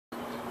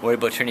Worried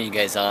about turning you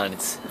guys on.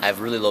 I have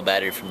really low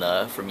battery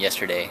from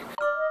yesterday.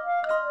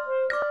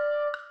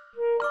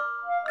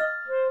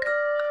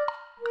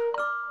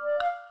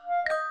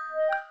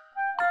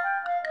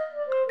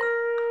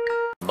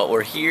 But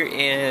we're here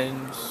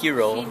in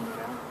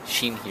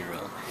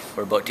Shinhiro.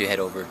 We're about to head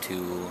over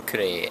to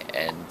Kure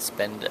and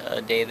spend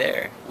a day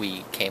there.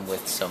 We came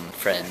with some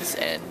friends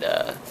and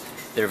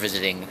they're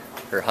visiting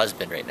her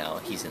husband right now.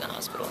 He's in the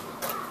hospital.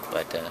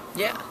 But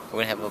yeah,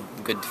 we're gonna have a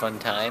good fun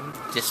time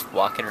just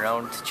walking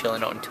around,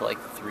 chilling out until like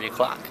 3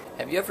 o'clock.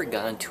 Have you ever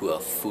gone to a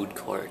food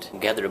court,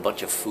 gathered a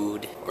bunch of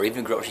food, or even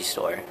a grocery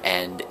store,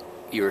 and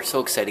you were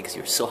so excited because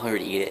you were so hungry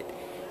to eat it,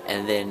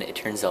 and then it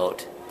turns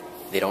out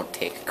they don't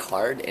take a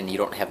card and you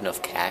don't have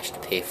enough cash to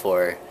pay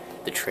for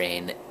the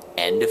train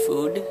and the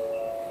food?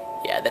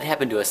 Yeah, that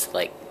happened to us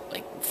like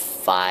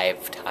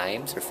 5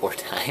 times or 4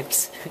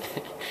 times.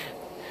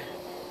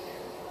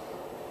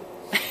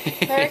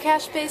 We're a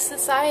cash-based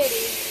society,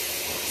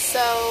 so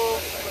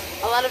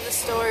a lot of the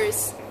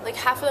stores, like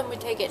half of them would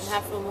take it and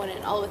half of them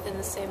wouldn't, all within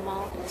the same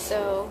mall.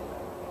 So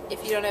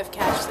if you don't have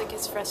cash, like,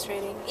 it's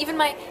frustrating. Even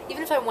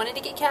if I wanted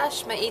to get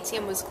cash, my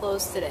ATM was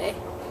closed today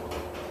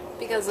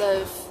because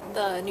of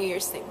the New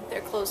Year's thing.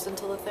 They're closed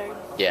until the 3rd.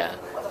 Yeah,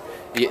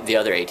 the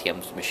other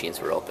ATM machines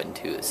were open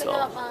too, so. But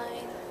not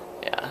mine.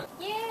 Yeah.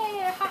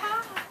 Yeah,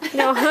 haha.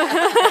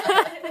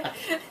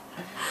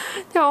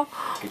 No.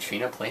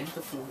 Katrina playing with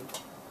the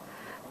food.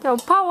 でも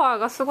パワー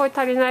がすごい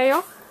足りない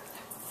よ。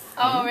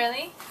 Oh,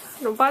 really?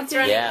 Low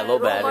battery. Yeah, low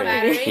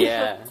battery.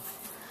 Yeah.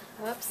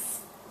 Whoops.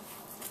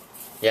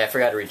 Yeah, I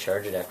forgot to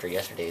recharge it after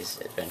yesterday's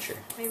adventure.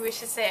 Maybe we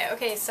should say it.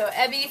 Okay, so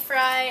ebi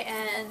fry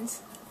and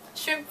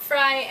shrimp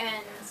fry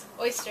and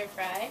oyster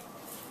fry.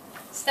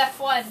 Step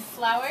 1,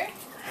 flour.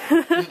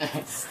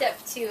 Step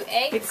 2,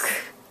 eggs.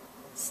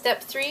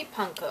 Step 3,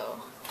 panko.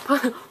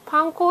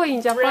 パン粉イ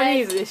ンジャパ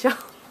ニーズでしょ。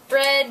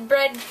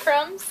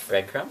Breadcrumbs.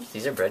 Breadcrumbs?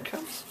 These are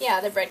breadcrumbs?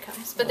 Yeah, they're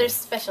breadcrumbs, but they're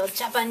special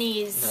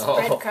Japanese Oh.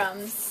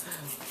 breadcrumbs.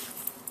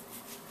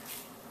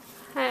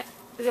 はい。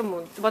で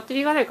もバッテ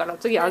リーがないから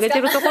次揚げ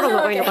てるところの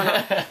方がいいのかな。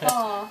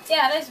Oh,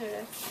 yeah, 大丈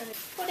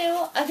夫。これ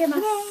を揚げま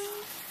す。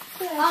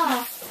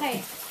あ、は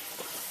い。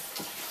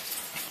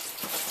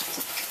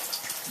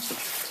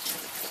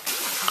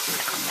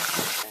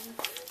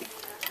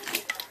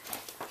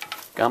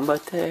頑張っ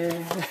て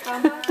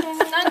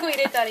何個入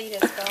れたらいいで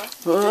すか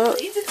5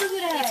つ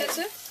ぐらい。 5つ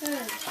 ?2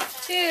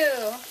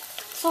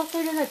 そう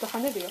入れないと跳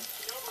ねるよ。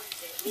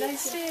大丈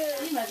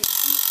夫。今で。 4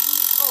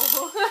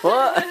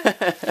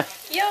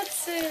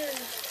つ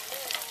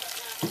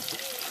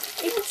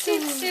 5つ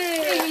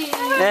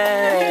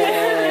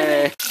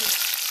Hey!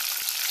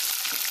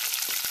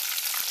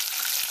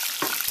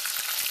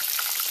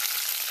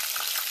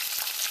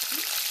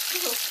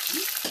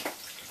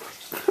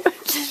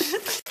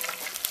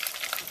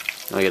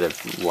 I'll get a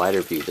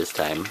wider view this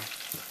time.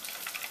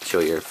 Show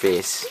your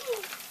face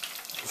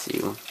as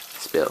you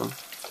spill.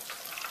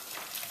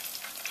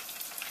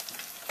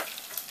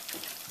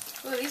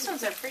 Oh, these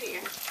ones are prettier.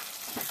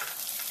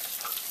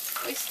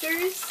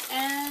 Oysters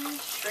and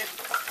shrimp.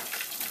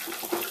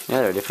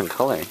 Yeah, they're a different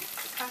color.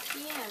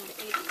 Kaki and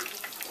 80.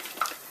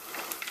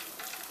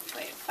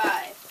 Wait,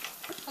 5.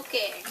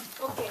 Okay.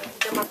 OK。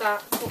じゃあま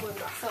た5分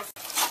だ。そう。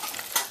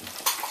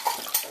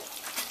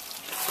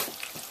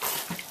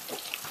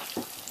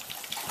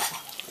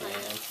And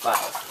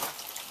 5.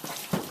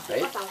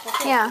 Right?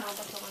 Yeah.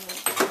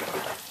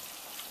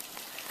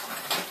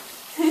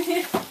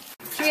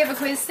 Do we have a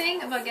quiz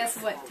thing about guess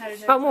what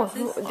tarutar? あ、もう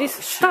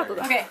スタート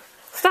だ。 Okay.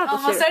 スタート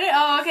して Almost る。 started?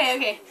 Oh, okay,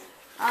 okay.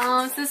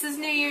 So this is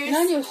New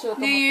何をしよう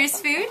と思った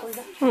Year's food,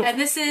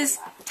 and this is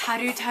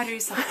taru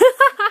sauce.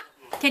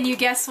 Can you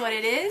guess what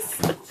it is?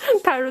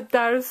 タル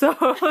タルソ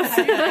ース。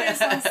 Tartar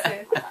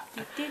sauce.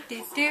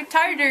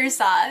 Tartar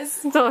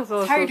sauce. そう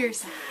そうそう。 Tartar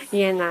sauce.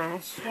 言えない。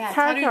 Yeah,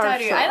 タル taru タ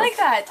ル taru. ソ I ー like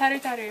that. Taru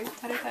taru.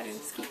 Taru taru. 好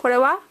き。ス。これ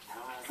は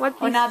What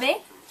is-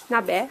 Onabe.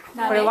 鍋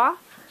鍋これは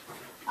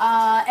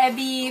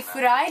Ebi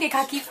fry で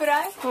カキフ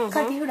ライ。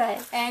カキフライ。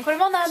これ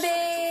も鍋。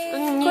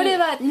これ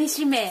は煮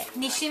しめ。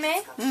煮し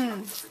め。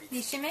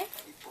煮しめ。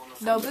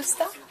ロブス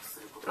ター。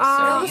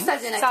あーロブスター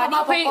じゃない。サーディン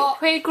かまぼこ。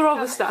フェイクロ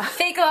ブスター。フ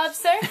ェイクロブ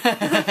スタ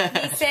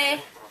ー。偽。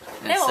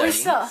でも美味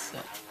しそう。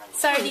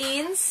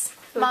sardines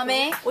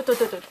豆。おっとっ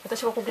とっと、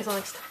私がこけそう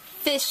になっちゃっ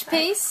fish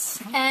paste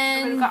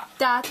and 伊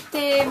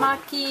達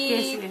巻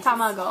き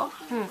卵。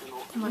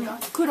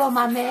黒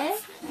豆。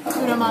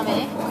黒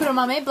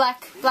豆 black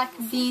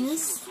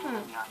beans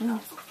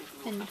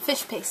and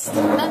fish paste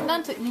な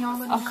んと日本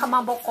語でか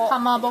まぼこ。か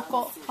まぼ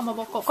こ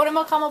これ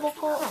もかまぼ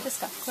こです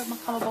かこれも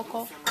かまぼ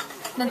こ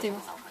なんて言い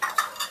ます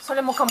そ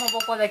れもかまぼ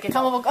こだけど。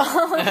かまぼこ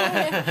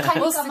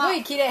おすご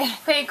い綺麗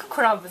フェイク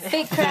クラブで。フェ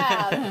イクク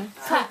ラブ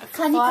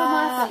カニカ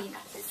マあたり。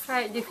は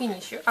い、でフィニ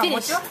ッシュ。あ、フィニ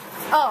ッシュ餅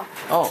は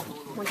Oh,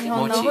 日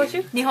本の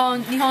mochi. 日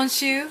本酒日本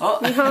酒。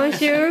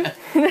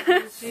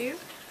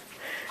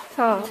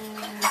そう。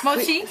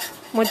餅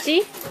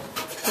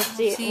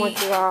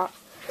餅は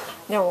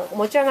でも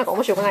餅はなんか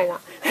面白くないな。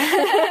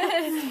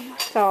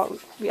そ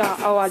う、いや、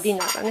our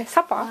dinner だね。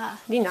サパ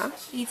ーディナ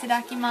ーいた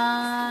だき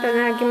ますいた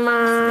だき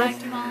ます。いただ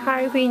きます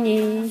Hi,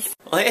 Winnie.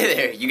 Well, hey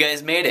there, you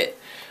guys made it.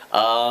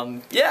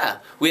 Yeah,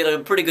 we had a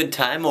pretty good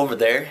time over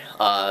there.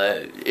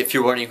 If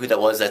you're wondering who that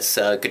was, that's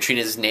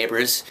Katrina's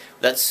neighbors.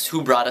 That's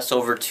who brought us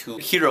over to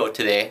Hiro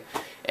today.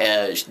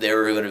 They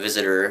were going to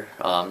visit her,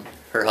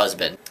 her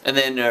husband. And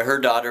then her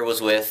daughter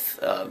was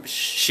with,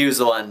 she was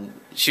the one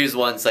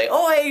that's like,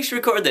 oh, hey, you should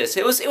record this.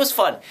 It was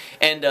fun.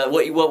 And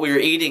what we were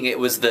eating, it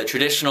was the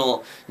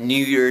traditional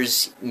New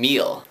Year's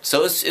meal.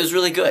 So it was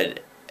really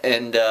good.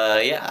 And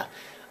yeah,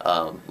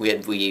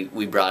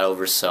 we brought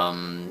over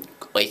some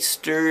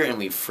oyster and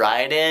we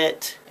fried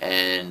it,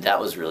 and that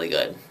was really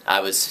good.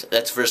 That's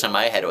the first time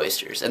I had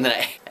oysters. And then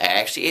I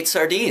actually ate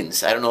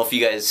sardines. I don't know if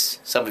you guys,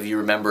 some of you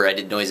remember, I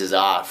did noises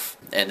off,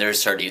 and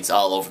there's sardines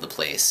all over the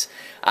place.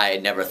 I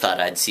never thought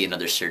I'd see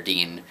another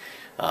sardine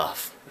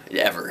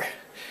ever.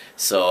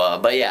 So,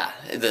 but yeah,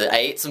 I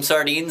ate some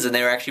sardines and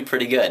they were actually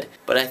pretty good.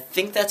 But I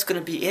think that's going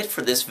to be it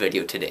for this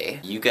video today.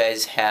 You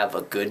guys have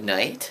a good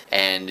night,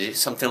 and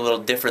something a little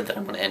different that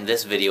I'm going to end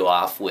this video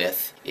off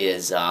with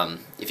is,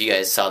 if you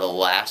guys saw the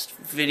last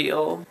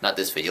video, not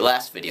this video,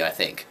 last video I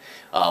think,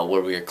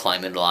 where we were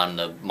climbing along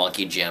the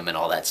monkey gym and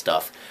all that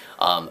stuff.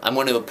 I'm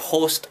going to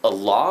post a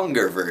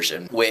longer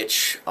version,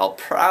 which I'll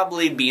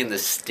probably be in the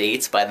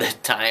States by the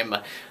time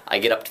I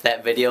get up to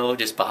that video,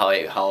 just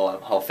by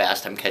how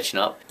fast I'm catching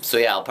up. So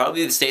yeah, I'll probably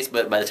be in the States,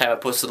 but by the time I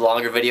post the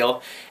longer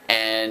video,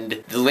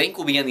 and the link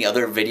will be in the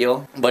other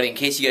video, but in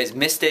case you guys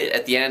missed it,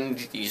 at the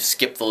end, you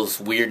skip those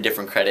weird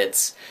different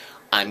credits,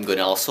 I'm going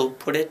to also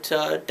put it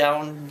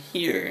down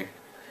here.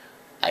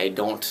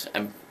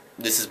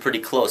 This is pretty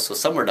close, so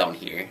somewhere down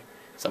here.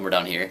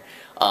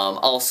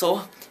 Also,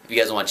 if you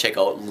guys want to check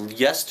out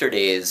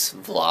yesterday's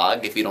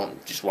vlog, if you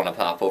don't just want to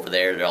pop over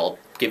there, I'll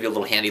give you a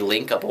little handy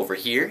link up over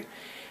here.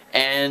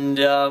 And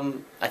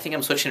I think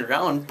I'm switching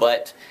around,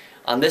 but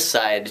on this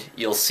side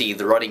you'll see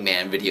the Running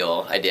Man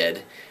video I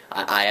did.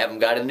 I haven't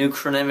got a new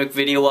Chronemic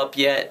video up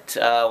yet.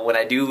 When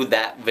I do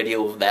that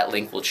video, that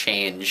link will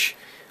change.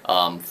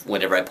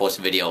 Whenever I post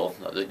a video,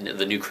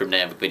 the new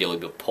Chronemic video will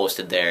be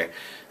posted there.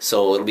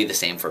 So it'll be the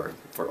same for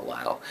a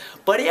while.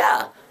 But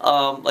yeah,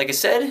 like I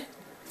said,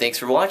 thanks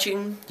for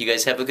watching. You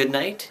guys have a good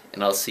night,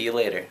 and I'll see you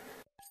later.